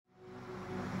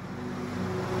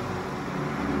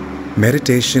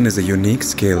Meditation is a unique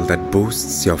skill that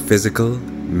boosts your physical,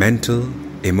 mental,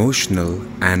 emotional,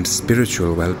 and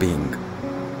spiritual well-being.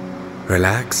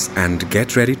 Relax and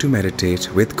get ready to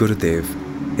meditate with Gurudev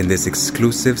in this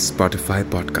exclusive Spotify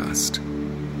podcast.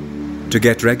 To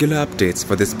get regular updates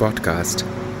for this podcast,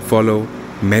 follow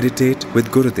Meditate with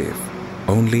Gurudev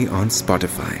only on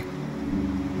Spotify.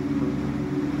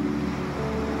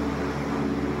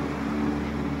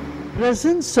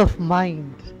 Presence of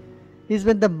mind is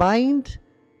when the mind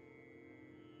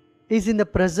is in the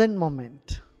present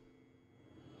moment.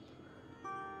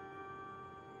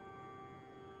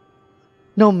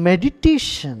 Now,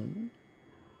 meditation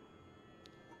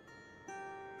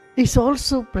is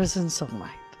also presence of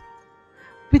mind,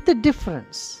 with a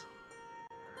difference.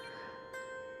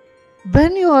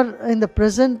 When you are in the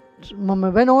present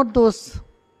moment,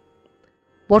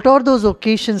 what are those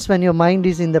occasions when your mind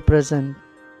is in the present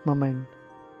moment?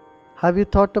 Have you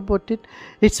thought about it?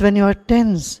 It's when you are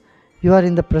tense, you are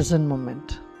in the present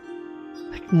moment.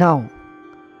 Like now,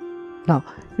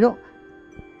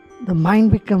 the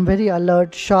mind becomes very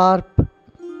alert, sharp,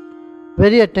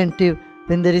 very attentive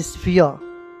when there is fear,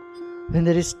 when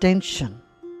there is tension.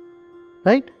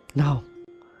 Right? Now,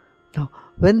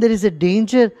 when there is a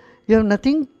danger, you have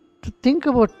nothing to think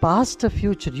about past or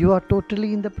future. You are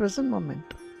totally in the present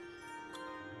moment.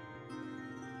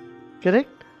 Correct?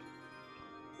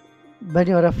 When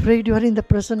you are afraid, you are in the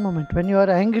present moment. When you are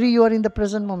angry, you are in the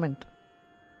present moment.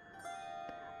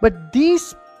 But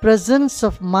this presence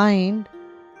of mind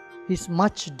is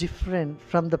much different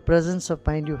from the presence of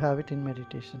mind you have it in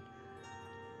meditation.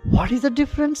 What is the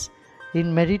difference?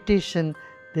 In meditation,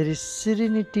 there is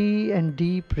serenity and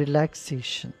deep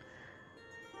relaxation.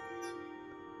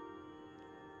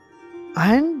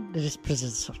 And there is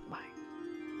presence of mind.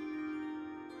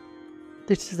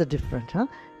 This is the difference.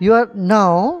 You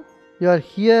are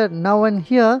here, now and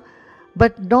here,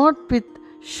 but not with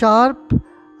sharp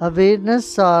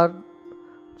awareness or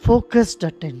focused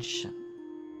attention.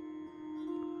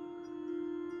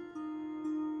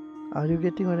 Are you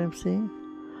getting what I'm saying?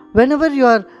 Whenever you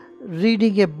are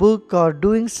reading a book or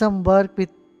doing some work with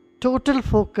total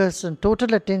focus and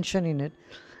total attention in it,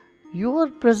 your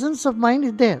presence of mind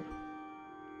is there.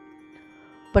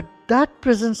 But that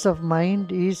presence of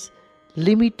mind is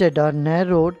limited or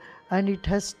narrowed, and it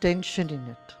has tension in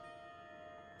it.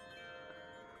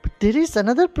 But there is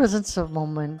another presence of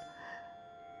moment,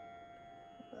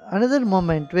 another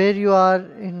moment where you are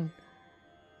in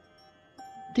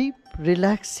deep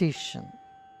relaxation.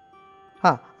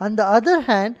 On the other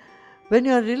hand, when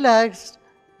you are relaxed,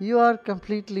 you are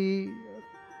completely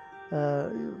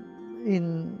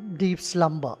in deep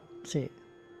slumber, say,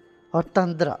 or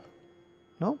tandra.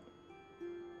 No?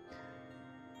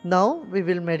 Now we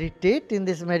will meditate. In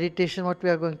this meditation, what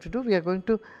we are going to do? We are going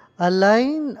to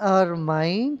align our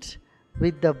mind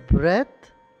with the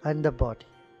breath and the body.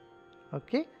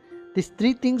 Okay? These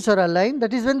three things are aligned.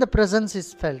 That is when the presence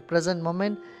is felt. Present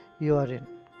moment you are in.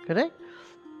 Correct?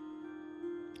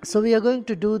 So we are going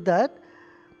to do that.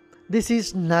 This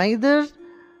is neither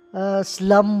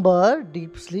slumber,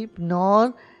 deep sleep,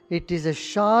 nor it is a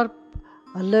sharp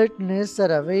alertness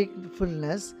or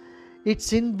wakefulness.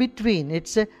 It's in between.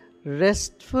 It's a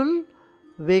restful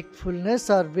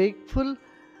wakefulness or wakeful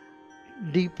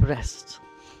deep rest.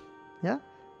 Yeah.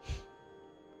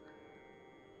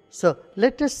 So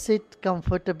let us sit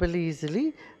comfortably,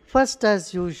 easily. First,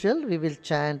 as usual, we will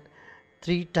chant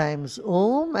 3 times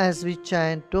Om. As we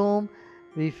chant Om,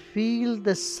 we feel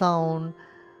the sound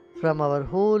from our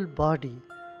whole body.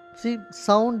 See,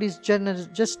 sound is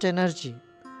just energy,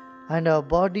 and our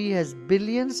body has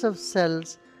billions of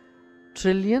cells,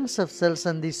 trillions of cells,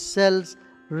 and these cells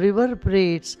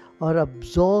reverberates or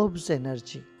absorbs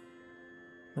energy.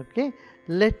 Okay,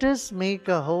 let us make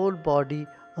our whole body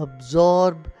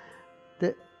absorb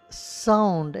the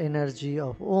sound energy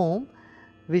of Om,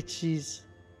 which is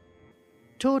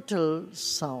total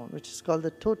sound, which is called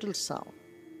the total sound.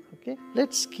 Okay,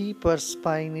 let's keep our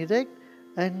spine erect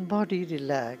and body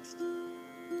relaxed,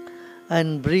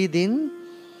 and breathe in.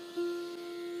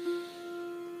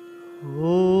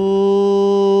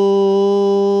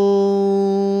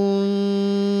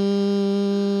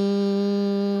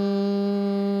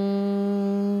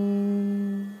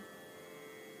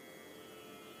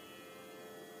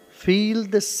 Feel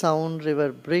the sound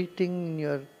reverberating in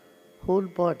your whole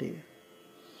body.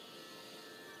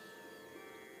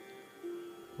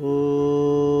 Om.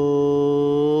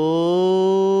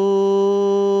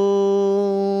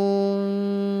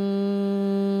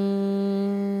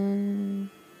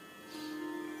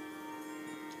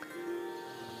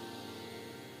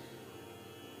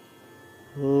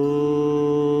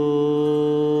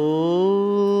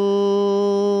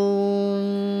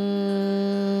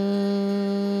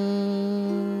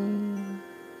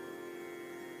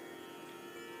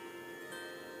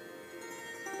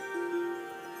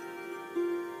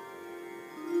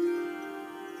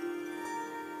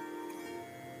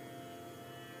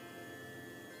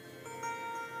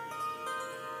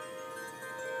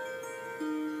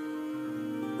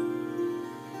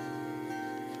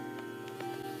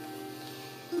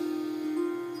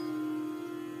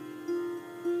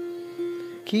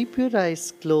 keep your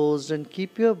eyes closed and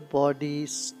keep your body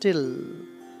still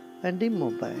and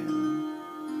immobile.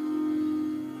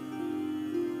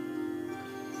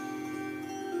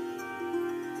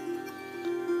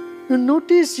 Now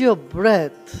notice your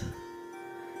breath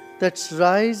that's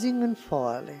rising and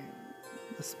falling.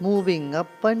 It's moving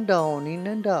up and down, in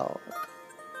and out.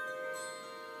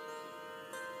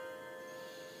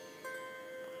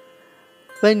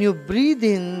 When you breathe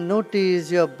in,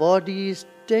 notice your body is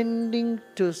tending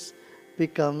to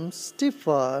become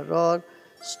stiffer or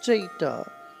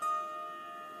straighter.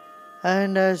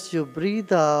 And as you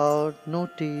breathe out,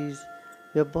 notice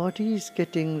your body is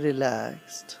getting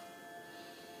relaxed.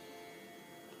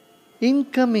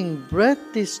 Incoming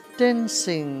breath is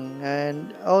tensing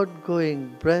and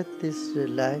outgoing breath is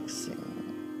relaxing.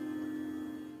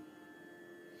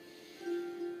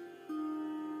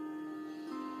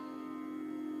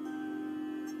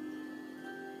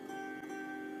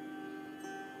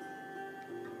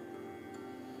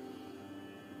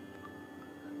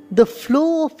 The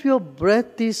flow of your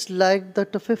breath is like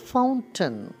that of a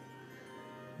fountain.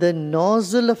 The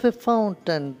nozzle of a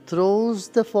fountain throws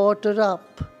the water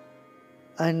up,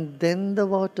 and then the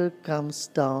water comes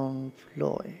down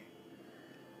flowing.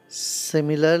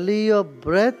 Similarly, your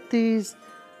breath is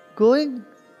going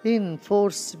in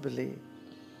forcibly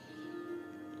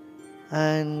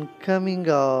and coming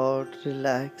out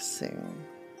relaxing.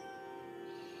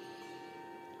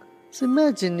 So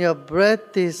imagine your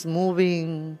breath is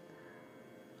moving,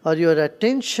 or your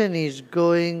attention is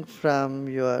going from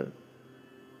your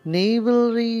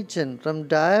navel region, from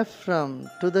diaphragm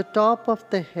to the top of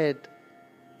the head,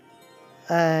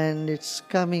 and it's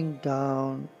coming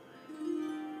down.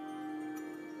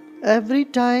 Every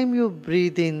time you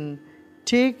breathe in,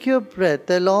 take your breath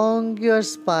along your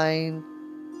spine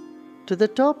to the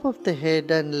top of the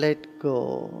head and let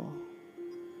go.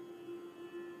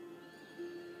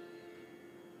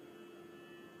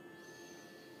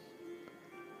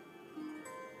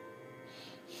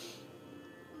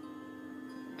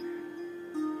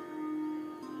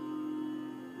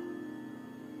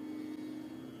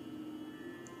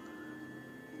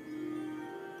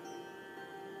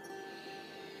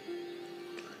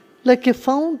 Like a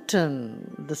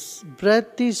fountain, the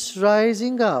breath is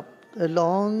rising up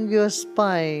along your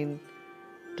spine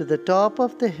to the top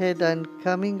of the head and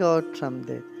coming out from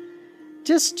there.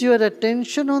 Just your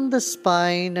attention on the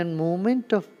spine and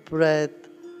movement of breath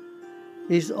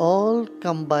is all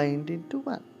combined into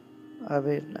one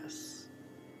awareness.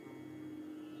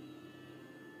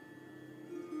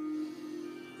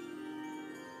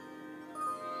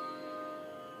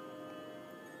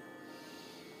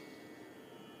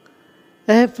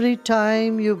 Every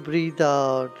time you breathe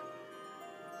out,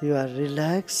 you are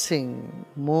relaxing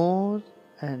more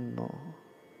and more.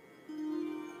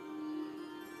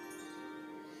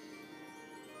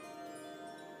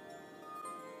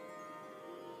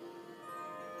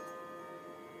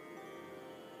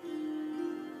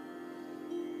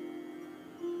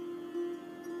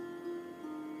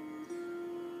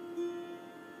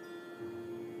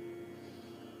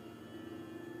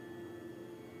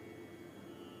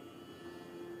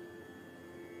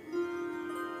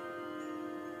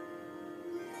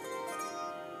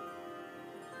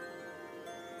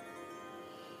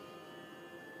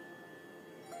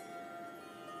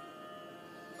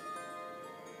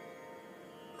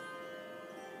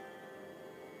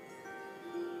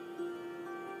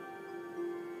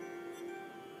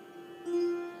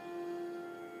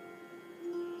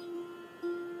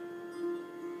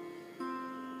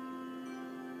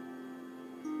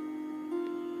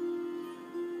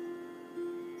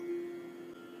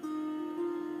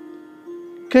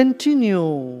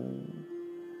 Continue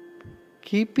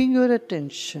keeping your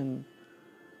attention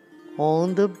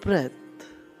on the breath,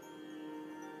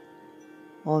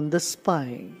 on the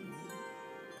spine.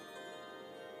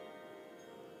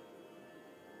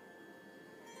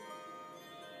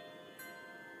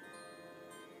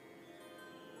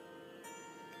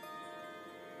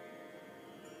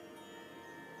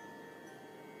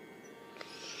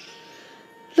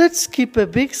 Let's keep a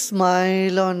big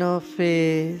smile on our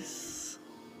face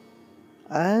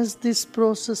as this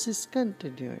process is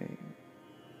continuing.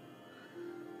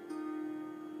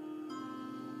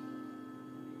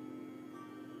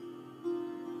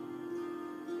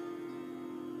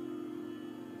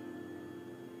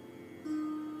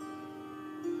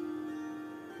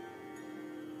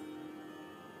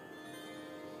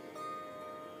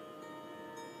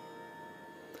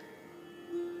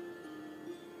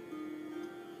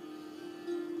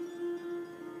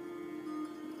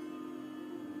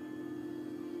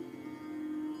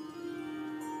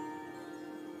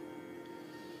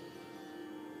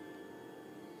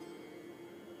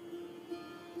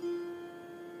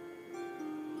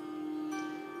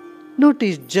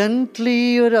 Notice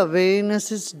gently your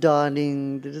awareness is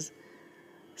dawning. There is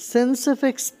sense of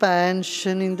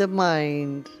expansion in the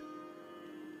mind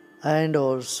and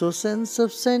also sense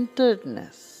of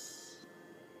centeredness.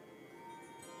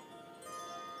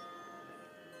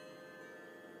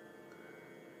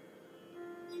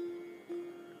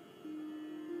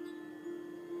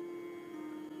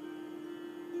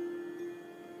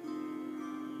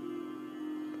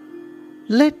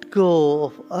 Let go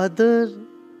of other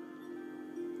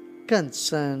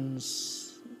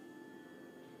concerns.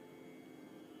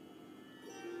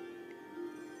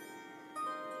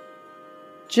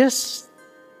 Just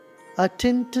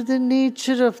attend to the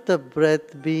nature of the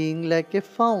breath being like a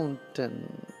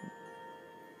fountain.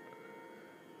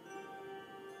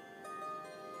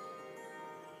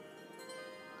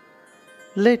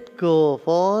 Let go of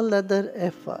all other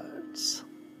efforts.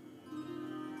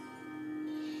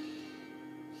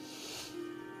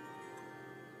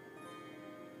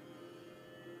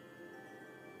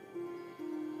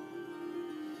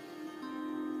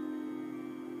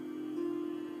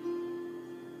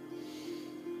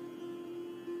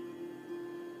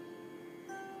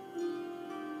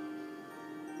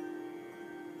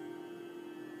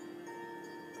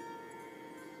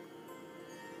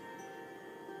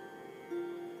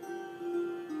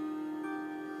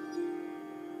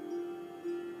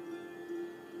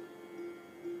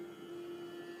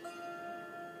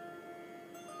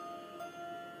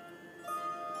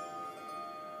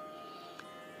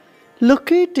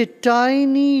 Locate a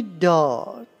tiny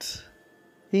dot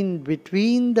in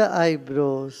between the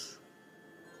eyebrows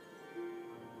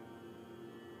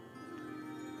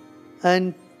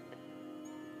and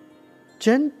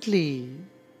gently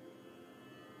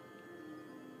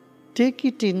take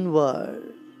it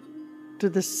inward to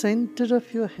the center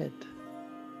of your head.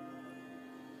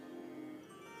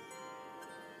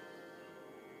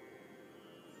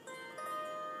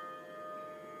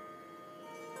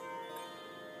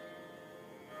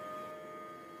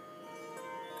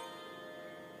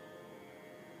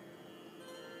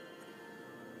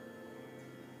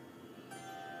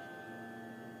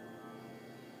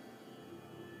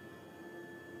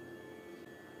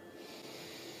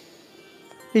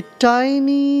 A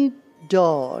tiny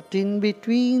dot in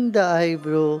between the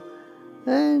eyebrow,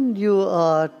 and you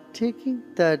are taking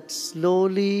that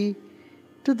slowly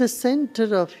to the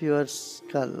center of your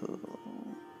skull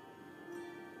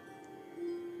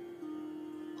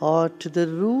or to the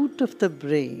root of the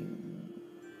brain.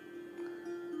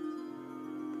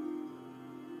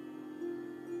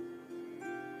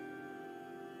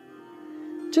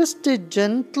 Just a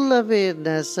gentle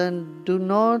awareness, and do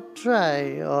not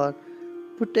try or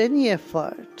put any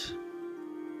effort.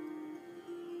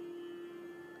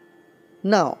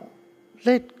 Now,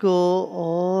 let go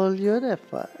all your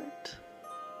effort.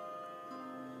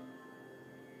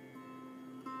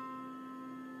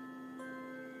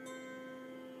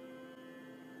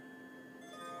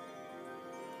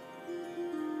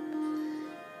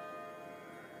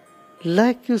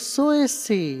 Like you sow a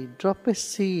seed, drop a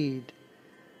seed,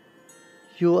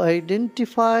 you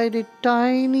identified a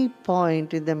tiny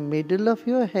point in the middle of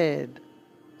your head,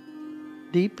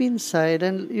 deep inside,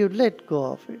 and you let go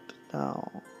of it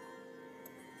now.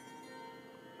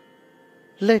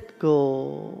 Let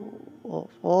go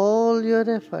of all your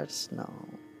efforts now.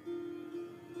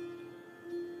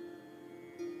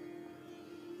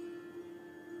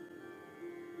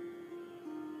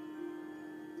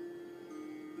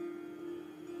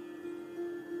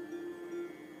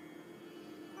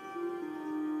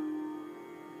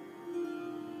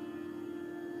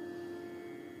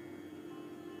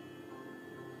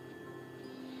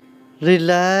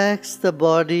 Relax the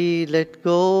body, let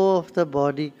go of the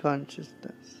body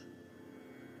consciousness.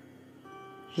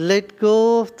 Let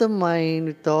go of the mind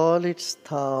with all its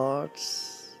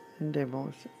thoughts and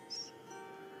emotions.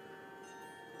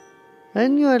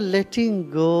 And you are letting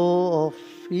go of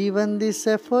even this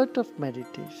effort of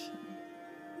meditation.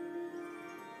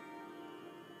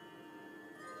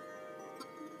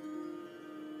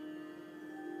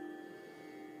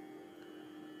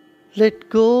 Let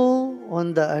go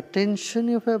on the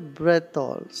attention of your breath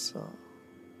also.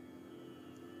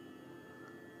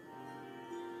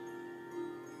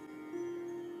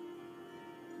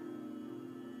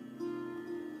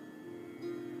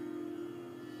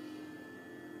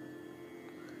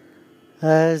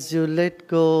 As you let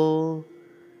go,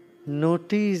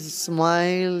 notice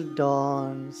smile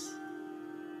dawns.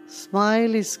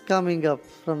 Smile is coming up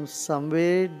from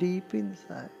somewhere deep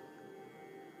inside.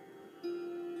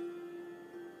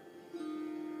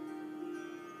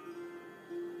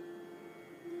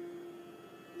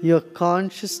 Your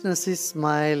consciousness is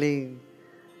smiling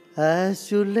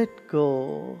as you let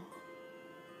go.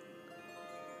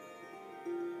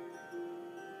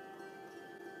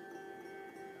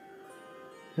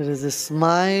 There is a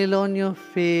smile on your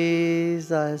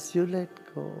face as you let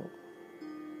go.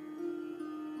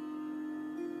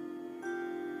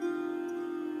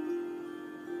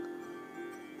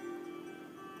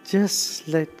 Just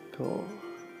let go.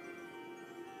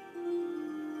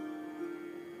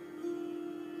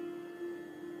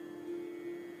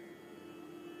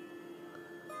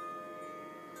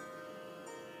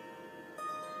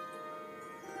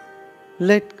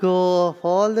 Let go of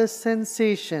all the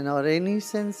sensation or any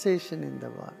sensation in the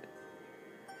body.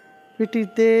 If it is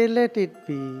there, let it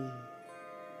be.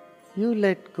 You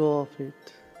let go of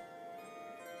it.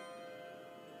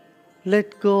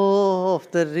 Let go of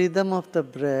the rhythm of the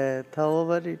breath,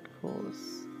 however it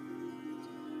goes.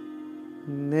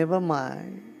 Never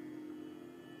mind.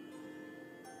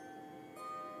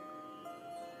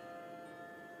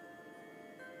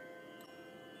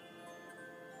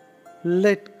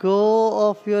 Let go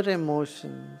of your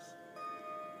emotions.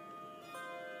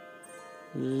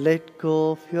 Let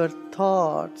go of your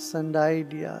thoughts and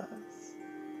ideas.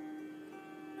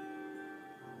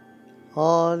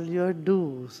 All your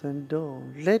do's and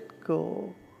don'ts. Let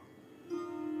go.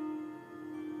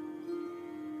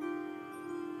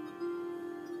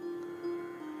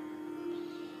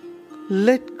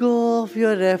 Let go of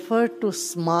your effort to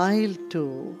smile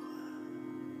too.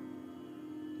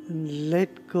 And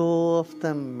let go of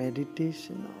the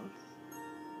meditation also.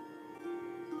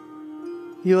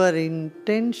 Your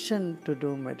intention to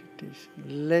do meditation.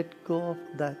 Let go of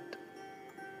that.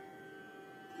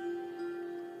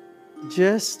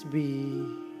 Just be.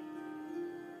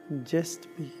 Just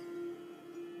be.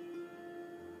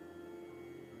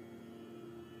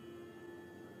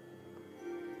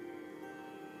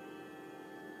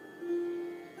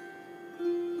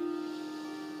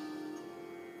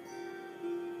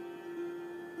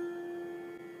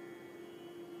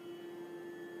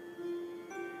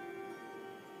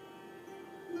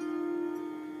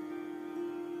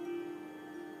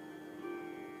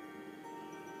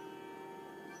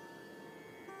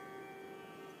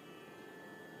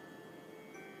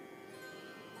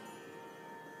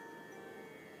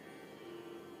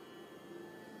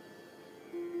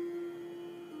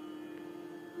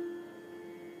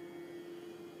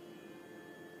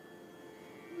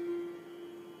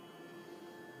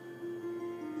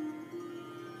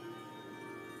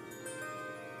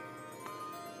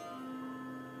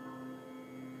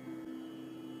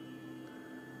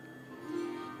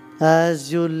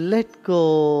 As you let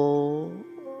go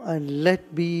and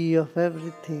let be of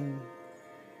everything,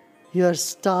 your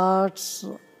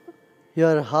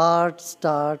heart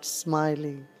starts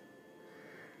smiling.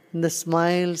 And the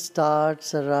smile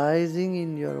starts arising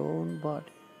in your own body.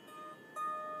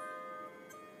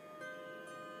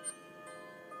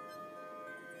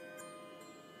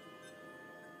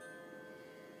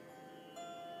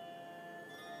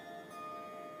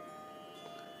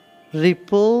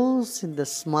 Repose in the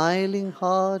smiling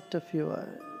heart of yours.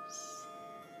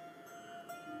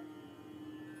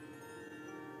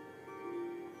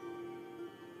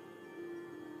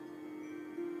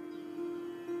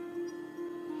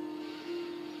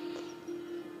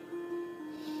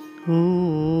 Om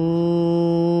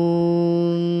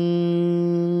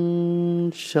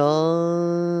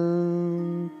Shanti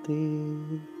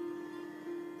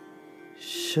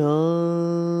Shanti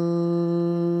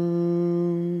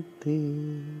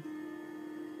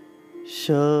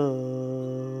Shanti.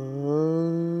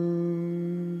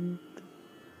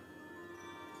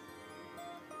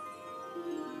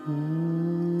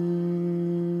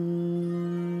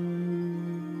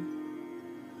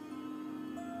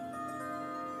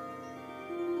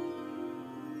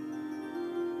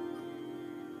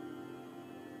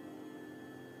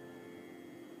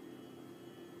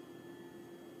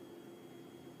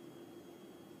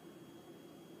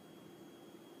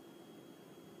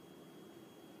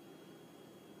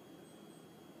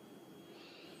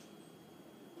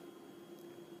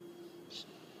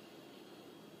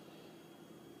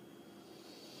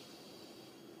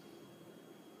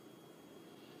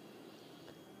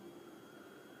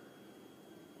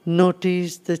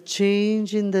 Notice the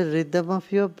change in the rhythm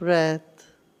of your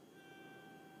breath.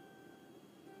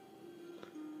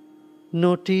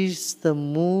 Notice the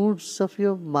moods of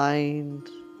your mind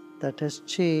that has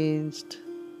changed,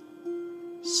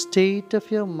 state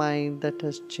of your mind that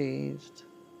has changed.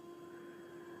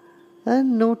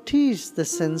 And notice the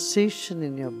sensation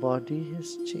in your body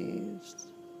has changed.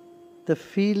 The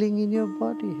feeling in your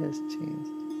body has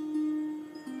changed.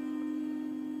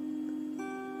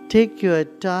 Take your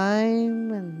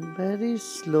time and very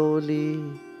slowly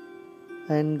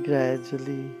and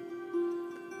gradually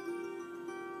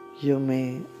you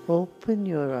may open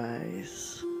your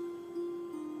eyes.